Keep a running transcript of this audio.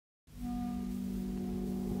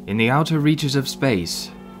In the outer reaches of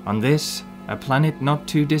space, on this, a planet not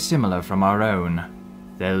too dissimilar from our own,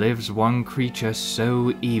 there lives one creature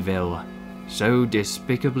so evil, so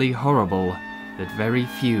despicably horrible, that very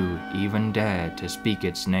few even dare to speak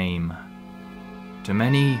its name. To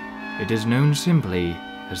many, it is known simply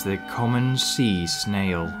as the common sea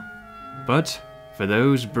snail. But for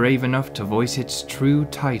those brave enough to voice its true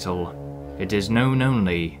title, it is known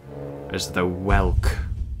only as the Whelk.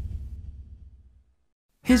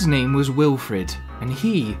 His name was Wilfred, and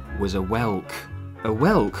he was a whelk. A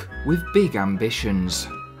whelk with big ambitions.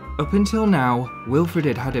 Up until now, Wilfred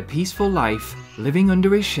had had a peaceful life, living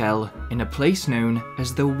under his shell in a place known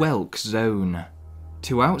as the Whelk Zone.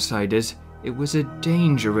 To outsiders, it was a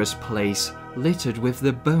dangerous place, littered with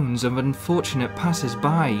the bones of unfortunate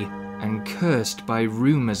passers-by, and cursed by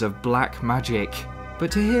rumours of black magic.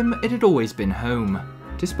 But to him, it had always been home.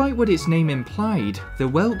 Despite what its name implied, the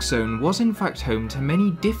Whelk Zone was in fact home to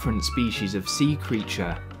many different species of sea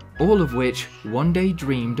creature, all of which one day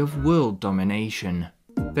dreamed of world domination.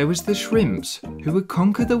 There was the shrimps, who would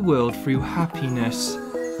conquer the world through happiness.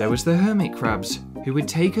 There was the hermit crabs, who would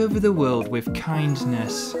take over the world with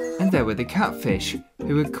kindness. And there were the catfish,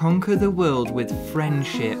 who would conquer the world with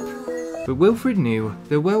friendship. But Wilfred knew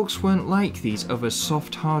the whelks weren't like these other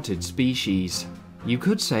soft-hearted species. You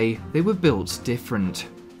could say they were built different.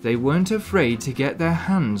 They weren't afraid to get their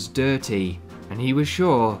hands dirty, and he was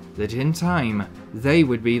sure that in time, they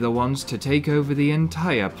would be the ones to take over the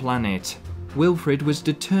entire planet. Wilfred was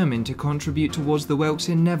determined to contribute towards the whelks'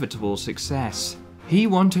 inevitable success. He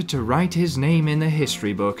wanted to write his name in the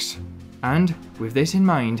history books, and with this in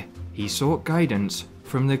mind, he sought guidance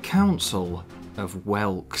from the Council of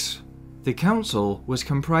Whelks. The council was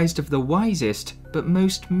comprised of the wisest but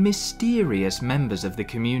most mysterious members of the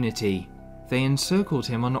community. They encircled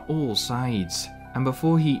him on all sides, and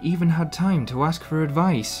before he even had time to ask for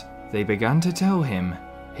advice, they began to tell him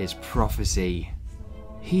his prophecy.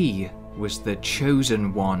 He was the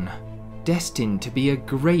chosen one, destined to be a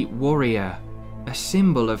great warrior, a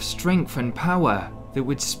symbol of strength and power that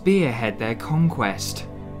would spearhead their conquest.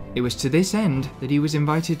 It was to this end that he was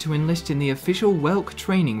invited to enlist in the official Whelk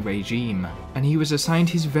training regime, and he was assigned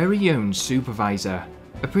his very own supervisor,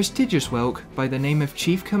 a prestigious whelk by the name of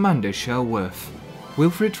Chief Commander Shelworth.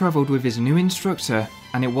 Wilfred travelled with his new instructor,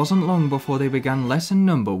 and it wasn't long before they began lesson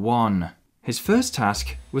number 1. His first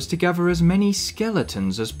task was to gather as many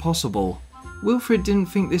skeletons as possible. Wilfred didn't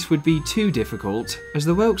think this would be too difficult, as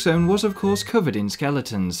the Whelk Zone was of course covered in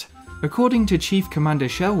skeletons. According to Chief Commander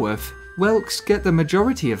Shelworth, whelks get the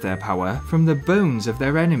majority of their power from the bones of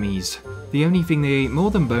their enemies. The only thing they ate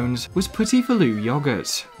more than bones was Putty-Faloo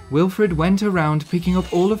yogurt. Wilfred went around picking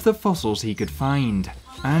up all of the fossils he could find,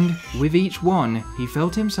 and with each one he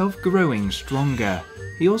felt himself growing stronger.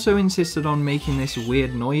 He also insisted on making this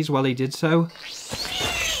weird noise while he did so.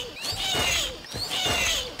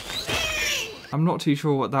 I'm not too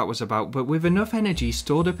sure what that was about, but with enough energy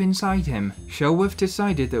stored up inside him, Shelworth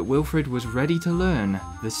decided that Wilfred was ready to learn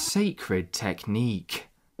the sacred technique.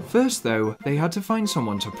 First though, they had to find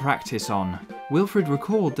someone to practice on. Wilfred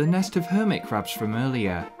recalled the nest of hermit crabs from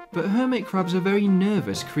earlier, but hermit crabs are very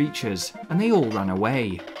nervous creatures, and they all ran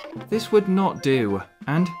away. This would not do,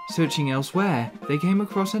 and searching elsewhere, they came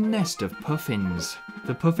across a nest of puffins.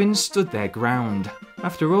 The puffins stood their ground.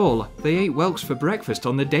 After all, they ate whelks for breakfast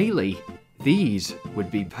on the daily. These would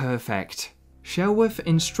be perfect. Shelworth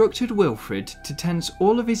instructed Wilfred to tense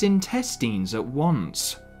all of his intestines at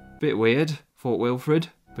once. Bit weird, thought Wilfred,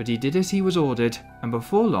 but he did as he was ordered, and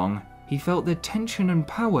before long, he felt the tension and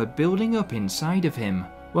power building up inside of him.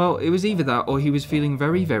 Well, it was either that or he was feeling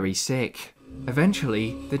very, very sick.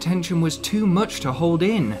 Eventually, the tension was too much to hold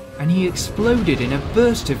in, and he exploded in a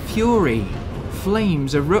burst of fury.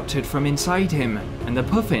 Flames erupted from inside him, and the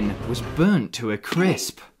puffin was burnt to a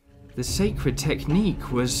crisp. The sacred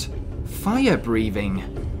technique was fire breathing.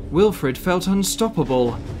 Wilfred felt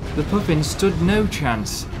unstoppable. The puffin stood no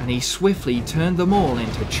chance, and he swiftly turned them all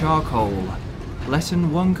into charcoal.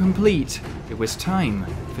 Lesson 1 complete, it was time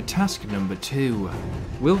for task number 2.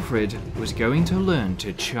 Wilfred was going to learn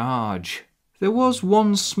to charge. There was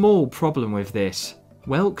one small problem with this.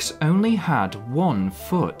 Whelks only had 1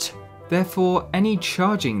 foot. Therefore, any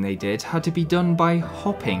charging they did had to be done by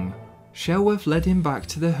hopping. Shelworth led him back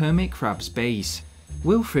to the hermit crab's base.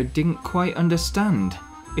 Wilfred didn't quite understand.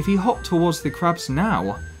 If he hopped towards the crabs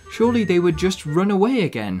now, surely they would just run away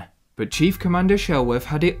again. But Chief Commander Shelworth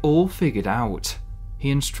had it all figured out.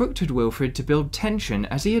 He instructed Wilfred to build tension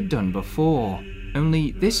as he had done before.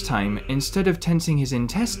 Only this time, instead of tensing his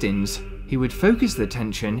intestines, he would focus the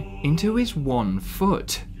tension into his 1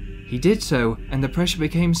 foot. He did so, and the pressure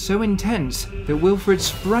became so intense that Wilfred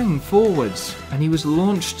sprang forwards, and he was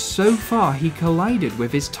launched so far he collided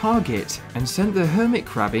with his target and sent the hermit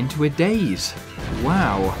crab into a daze.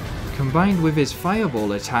 Wow. Combined with his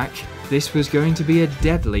fireball attack, this was going to be a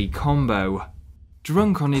deadly combo.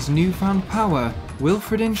 Drunk on his newfound power,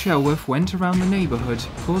 Wilfred and Shelworth went around the neighbourhood,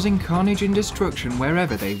 causing carnage and destruction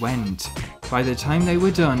wherever they went. By the time they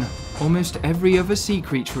were done, almost every other sea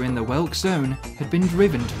creature in the Whelk zone had been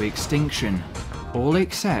driven to extinction, all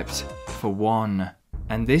except for one.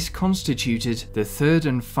 And this constituted the third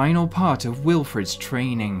and final part of Wilfred's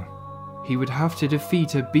training. He would have to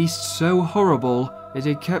defeat a beast so horrible it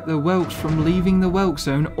had kept the Whelks from leaving the Whelk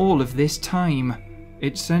zone all of this time.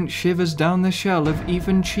 It sent shivers down the shell of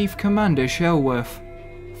even Chief Commander Shelworth.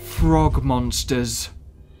 Frog monsters.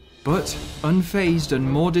 But, unfazed and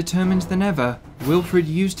more determined than ever, Wilfred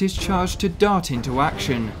used his charge to dart into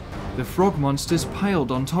action. The frog monsters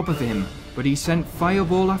piled on top of him, but he sent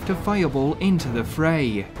fireball after fireball into the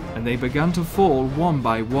fray, and they began to fall one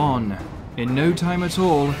by one. In no time at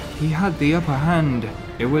all, he had the upper hand.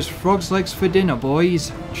 It was frog's legs for dinner,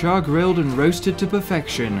 boys, char-grilled and roasted to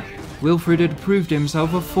perfection. Wilfred had proved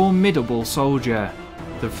himself a formidable soldier.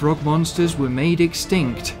 The frog monsters were made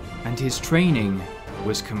extinct, and his training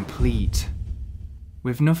was complete.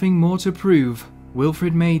 With nothing more to prove,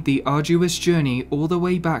 Wilfred made the arduous journey all the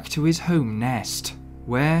way back to his home nest,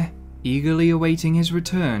 where, eagerly awaiting his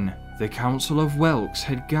return, the Council of Whelks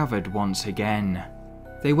had gathered once again.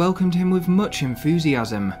 They welcomed him with much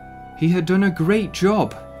enthusiasm. He had done a great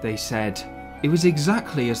job, they said. It was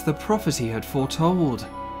exactly as the prophecy had foretold.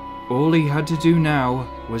 All he had to do now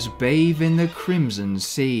was bathe in the Crimson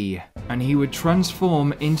Sea, and he would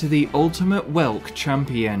transform into the ultimate Whelk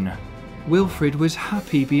champion. Wilfred was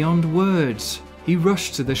happy beyond words. He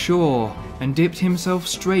rushed to the shore and dipped himself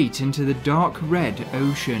straight into the dark red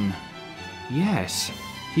ocean. Yes,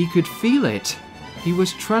 he could feel it. He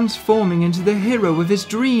was transforming into the hero of his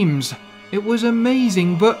dreams. It was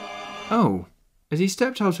amazing, but... oh, as he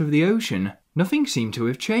stepped out of the ocean, nothing seemed to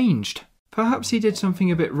have changed. Perhaps he did something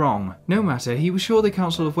a bit wrong. No matter, he was sure the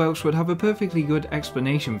Council of Whelks would have a perfectly good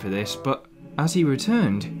explanation for this, but as he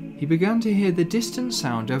returned, he began to hear the distant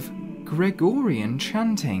sound of Gregorian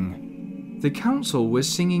chanting. The council was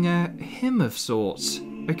singing a hymn of sorts,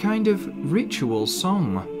 a kind of ritual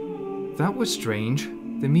song. That was strange.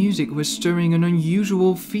 The music was stirring an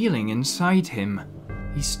unusual feeling inside him.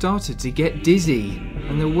 He started to get dizzy,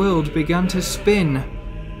 and the world began to spin.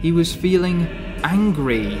 He was feeling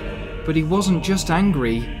angry. But he wasn't just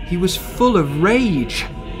angry, he was full of rage.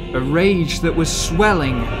 A rage that was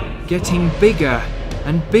swelling, getting bigger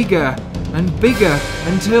and bigger and bigger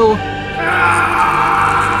until...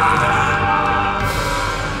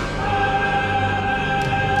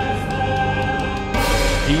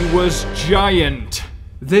 He was giant.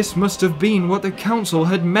 This must have been what the council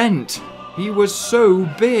had meant. He was so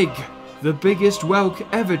big, the biggest Whelk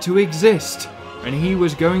ever to exist. And he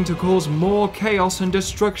was going to cause more chaos and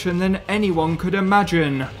destruction than anyone could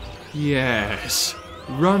imagine. Yes.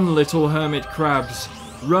 Run, little hermit crabs.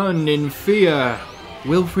 Run in fear.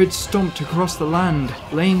 Wilfred stomped across the land,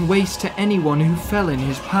 laying waste to anyone who fell in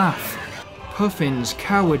his path. Puffins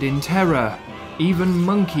cowered in terror. Even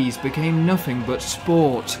monkeys became nothing but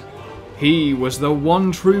sport. He was the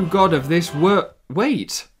one true god of this world.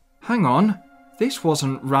 Wait, hang on. This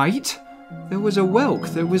wasn't right. There was a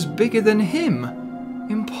Whelk that was bigger than him.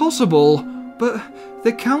 Impossible. But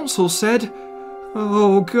the council said...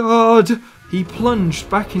 Oh God. He plunged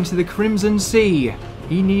back into the Crimson Sea.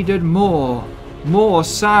 He needed more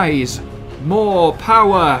size, more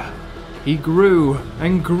power. He grew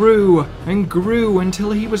and grew and grew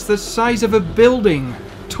until he was the size of a building,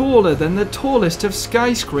 taller than the tallest of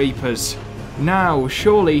skyscrapers. Now,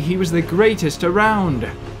 surely he was the greatest around.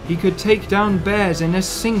 He could take down bears in a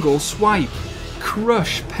single swipe,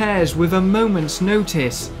 crush pears with a moment's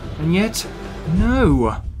notice, and yet,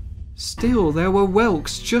 no. Still, there were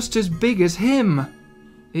Whelks just as big as him.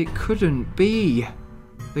 It couldn't be.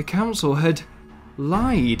 The council had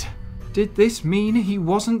lied. Did this mean he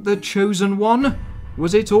wasn't the chosen one?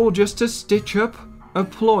 Was it all just a stitch-up? A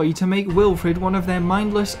ploy to make Wilfred one of their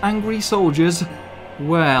mindless, angry soldiers?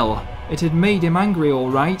 Well, it had made him angry all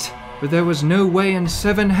right. But there was no way in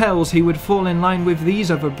 7 hells he would fall in line with these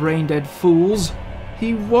other brain-dead fools.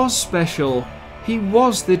 He was special. He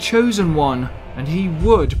was the chosen one, and he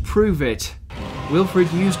would prove it.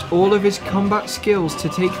 Wilfred used all of his combat skills to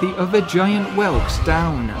take the other giant whelks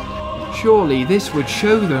down. Surely this would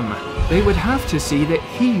show them. They would have to see that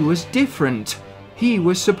he was different. He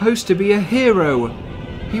was supposed to be a hero.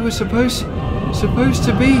 He was supposed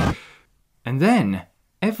to be... And then,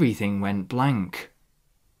 everything went blank.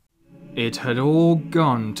 It had all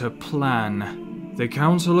gone to plan. The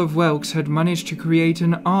Council of Whelks had managed to create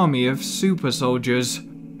an army of super soldiers,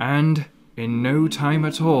 and in no time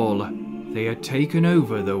at all, they had taken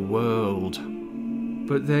over the world.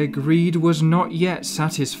 But their greed was not yet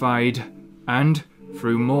satisfied, and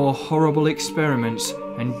through more horrible experiments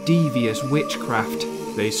and devious witchcraft,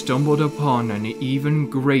 they stumbled upon an even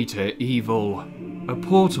greater evil. A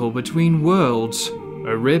portal between worlds,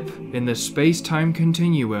 a rip in the space-time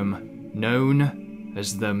continuum, known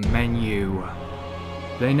as the Menu.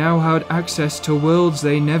 They now had access to worlds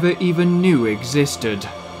they never even knew existed,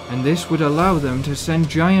 and this would allow them to send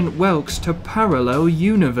giant whelks to parallel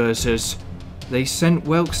universes. They sent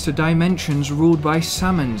whelks to dimensions ruled by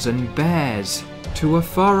salmons and bears, to a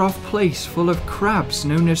far-off place full of crabs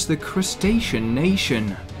known as the Crustacean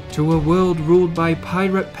Nation, to a world ruled by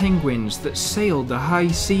pirate penguins that sailed the high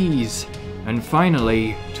seas, and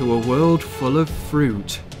finally to a world full of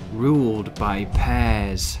fruit, ruled by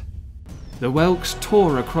pears. The whelks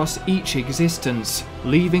tore across each existence,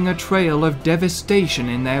 leaving a trail of devastation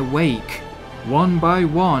in their wake. One by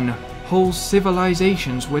one, whole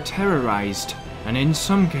civilizations were terrorized, and in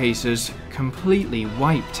some cases, completely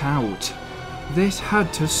wiped out. This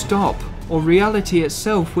had to stop, or reality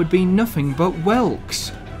itself would be nothing but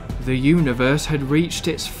whelks. The universe had reached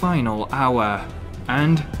its final hour,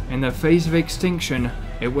 and in the face of extinction,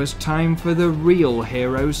 it was time for the real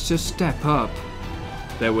heroes to step up.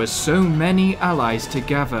 There were so many allies to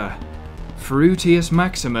gather. Fruitius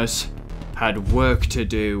Maximus had work to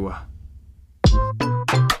do.